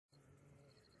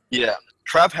Yeah,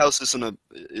 trap house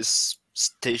is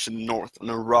stationed north on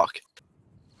a rock.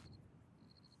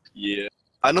 Yeah,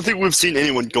 I don't think we've seen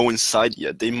anyone go inside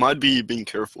yet. They might be being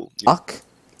careful. Fuck.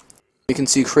 You can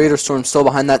see creatorstorm still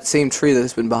behind that same tree that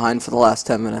has been behind for the last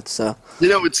 10 minutes. So. You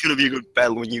know it's gonna be a good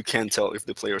battle when you can't tell if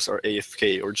the players are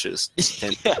AFK or just.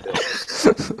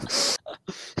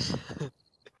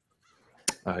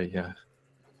 Yeah.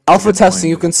 Alpha testing.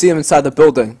 You can see him inside the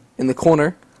building in the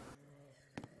corner,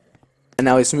 and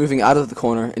now he's moving out of the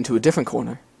corner into a different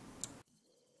corner.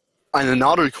 In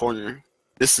another corner.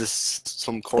 This is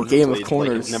some corner game of play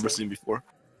corners. like I've never seen before.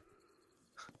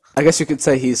 I guess you could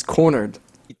say he's cornered.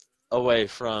 Away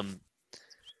from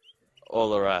all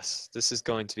the rest. This is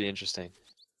going to be interesting.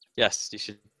 Yes, you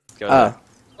should go there.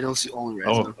 I don't see all the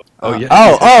rest.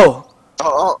 Yeah.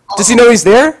 Oh! Does he know he's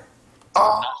there?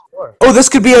 Oh, this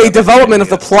could be a development of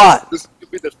the plot. This could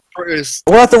be the first.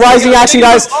 We're at the rising action,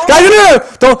 guys. Guys, no!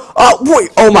 Don't. Wait.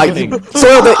 Oh my.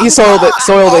 Soiled it. He soiled it.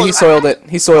 Soiled it. He soiled it.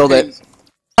 He soiled it.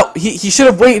 Oh, he should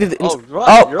have waited.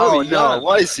 Oh no!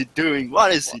 What is he doing?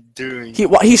 What is he doing?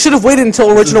 He should have waited until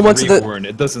original went to the.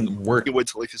 It doesn't work. You wait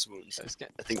till his wounds. I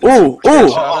think. Ooh!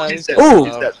 He's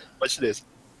dead. Watch this.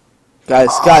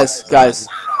 Guys!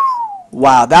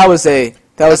 Wow, that was a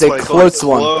close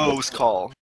one. Close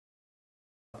call.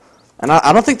 And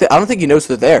I don't think he knows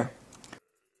they're there.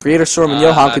 Creatorstorm and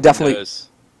Johan could definitely.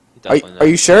 Are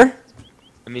you sure?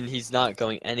 I mean, he's not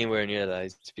going anywhere near that.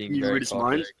 He's being you very read his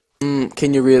mind?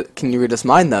 Can you read his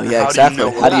mind though? Yeah,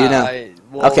 exactly. How do you know?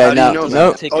 Okay, no.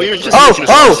 Oh, you're just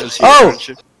oh!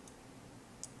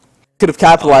 Could have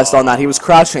capitalized on that. He was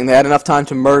crouching. They had enough time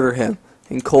to murder him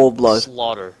in cold blood.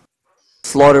 Slaughter.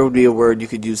 Slaughter would be a word you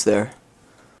could use there.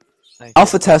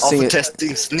 Alpha testing.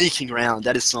 Sneaking around.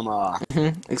 That is some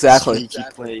exactly. Sneaky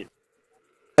play.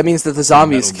 That means that the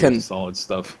zombies can. Solid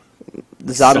stuff.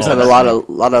 The zombies have a lot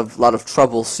of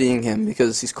trouble seeing him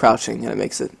because he's crouching, and it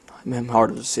makes it him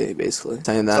harder to see. Basically,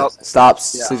 saying that stops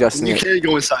suggesting you it. You can't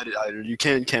go inside it either. You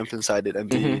can't camp inside it and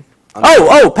be.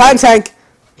 Oh! Pattontank!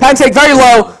 Pattontank very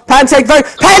low! Pattontank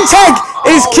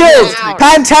is killed!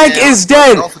 Pattontank is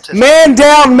dead! Man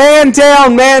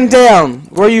down!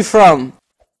 Where are you from?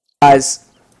 Guys,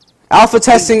 Alpha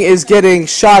testing is getting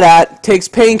shot at, takes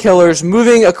painkillers,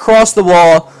 moving across the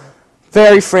wall,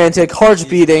 very frantic, heart's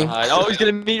beating. Oh, he's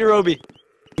gonna meet Yorobi.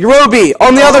 Yorobi,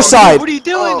 on the other side! What are you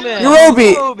doing, man?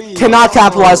 Yorobi cannot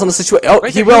capitalize on the situation. Oh,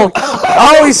 he will.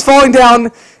 Oh, he's falling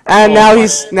down, and now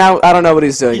I don't know what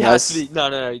he's doing, guys.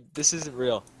 No, this isn't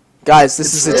real. Guys,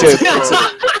 this is a joke.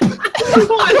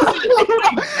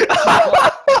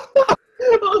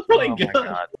 Oh my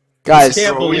god. Guys, I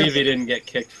can't believe he didn't get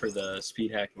kicked for the speed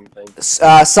hacking thing.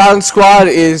 Silent Squad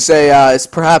is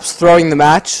perhaps throwing the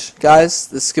match, guys.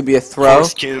 This could be a throw.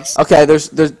 Okay, there's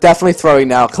definitely throwing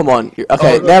now. Come on.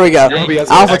 Okay, there we go.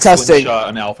 Alpha testing. Shot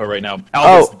on Alpha right now.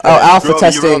 Alpha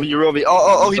testing. Yorobi.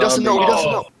 Oh, he doesn't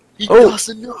know. He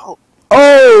doesn't know.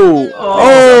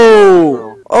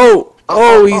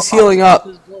 Oh, he's healing up.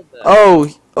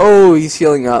 Oh, he's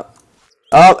healing up.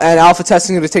 Oh, and Alpha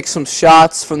testing going to take some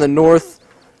shots from the north.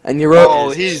 And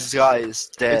his guy is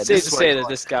dead. It's safe to say that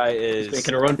this guy is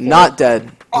making a run for not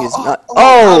dead. He's not.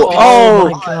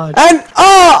 Oh my god.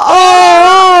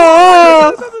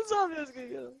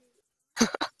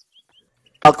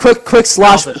 And quick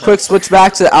switch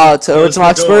back to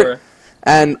OriginalExpert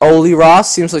and Oli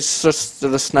Ross. Seems like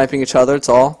they're just sniping each other. It's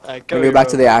all. We're gonna go back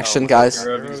to the action, guys.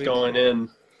 He's going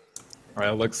in. All right,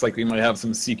 looks like we might have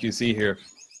some CQC here.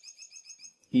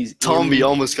 Tommy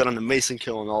almost got an amazing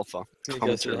kill on Alpha. He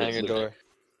goes through the hangar door.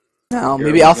 Now,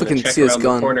 maybe Alpha can see his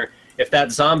gun. If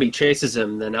that zombie chases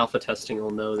him, then Alpha testing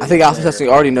will know that I think Alpha testing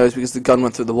already knows because the gun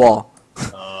went through the wall.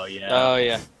 Oh, yeah. Oh,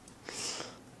 yeah.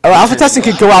 Oh, Alpha testing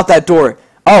could go out that door.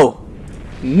 Oh,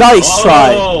 nice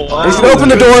try. He's going to open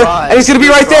the door, and he's going to be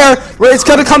right there. It's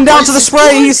going to come down to the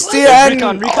spray.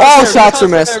 All shots are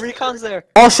missed.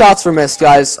 All shots were missed,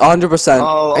 guys.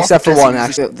 100%. Except for one,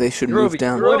 actually. They should move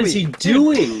down. What is he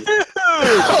doing?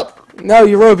 No,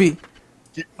 Yorobi.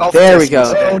 There we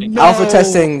go. Alpha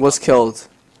testing was killed.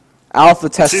 Alpha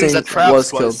testing was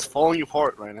killed. It's falling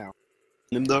apart right now.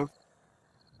 Nimdo?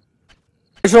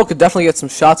 Original could definitely get some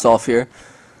shots off here.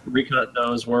 Recon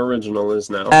knows where Original is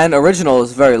now. And Original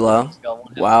is very low.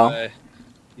 Wow.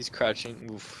 He's crouching.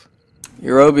 Oof.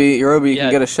 Yorobi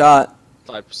can get a shot.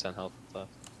 5% health left.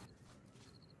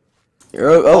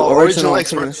 Original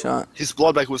taking a shot. His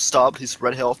blood bag was stopped. His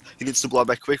red health. He needs to blood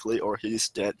back quickly, or he's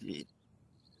dead.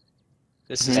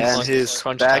 This is and his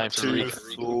back to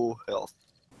full health.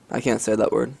 I can't say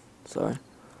that word. Sorry.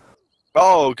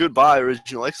 Oh, goodbye,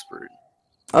 Original Expert.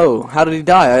 Oh, how did he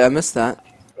die? I missed that.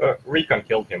 Recon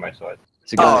killed him, I saw it.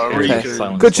 To get Oh, a area okay. of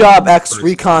silence. Good job,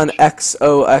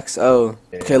 xReCoNOo.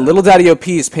 Okay, LittleDaddyOP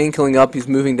is painkilling up. He's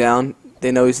moving down.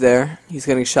 They know he's there. He's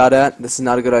getting shot at. This is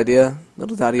not a good idea.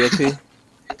 LittleDaddyOP.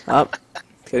 Up.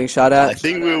 Getting shot I at.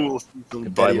 think we will see some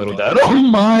Goodbye, video little of dad. Oh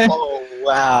my! Oh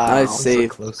wow! Nice That was a save.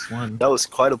 close one. That was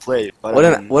quite a play. But,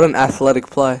 What an athletic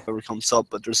play. whoever comes up,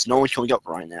 but there's no one coming up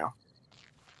right now.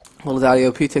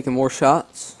 LittleDaddyOP taking more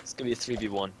shots. It's gonna be a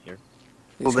 3v1 here.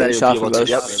 He's getting shot from both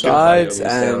Yep. sides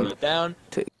Yep. and. Down.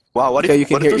 Wow, what Okay, if, you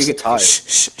can what hear. if You there's can. a tie? Shh,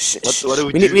 shh, shh, shh. What do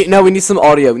we We do? need. No, we need some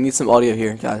audio. We need some audio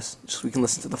here, guys. Just we can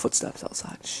listen to the footsteps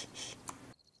outside. Shh, shh.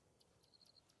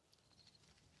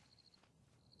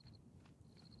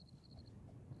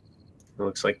 It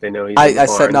looks like they know he's in I the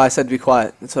said barn. no. I said to be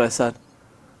quiet. That's what I said.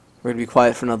 We're gonna be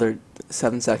quiet for another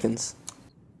 7 seconds.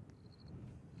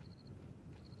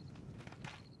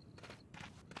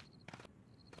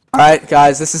 All right,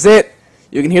 guys. This is it.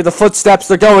 You can hear the footsteps.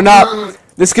 They're going up.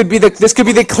 This could be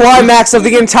the climax of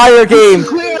the entire game.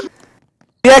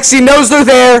 Viexy knows they're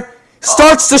there.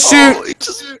 Starts to shoot. Oh, it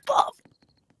just popped.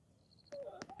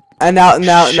 And now,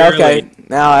 okay.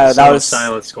 Now that was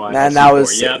Silent Squad. and has that C4.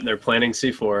 was- Yep, they're planning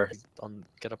C4.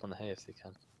 Get up on the hay if they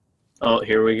can. Oh,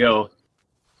 here we go.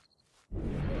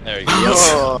 There you go.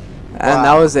 Oh, and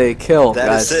that was a kill, that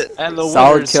guys. is it. And the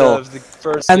Solid winners kill. of the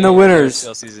first And the game of winners.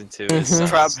 ARCL Season 2 Mhm. is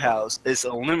Trap House is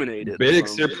eliminated. Big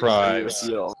from surprise.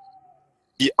 ARCL.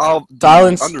 The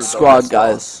Silent underdog Squad, as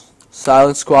well. guys.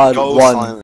 Silent Squad Go won. Silent.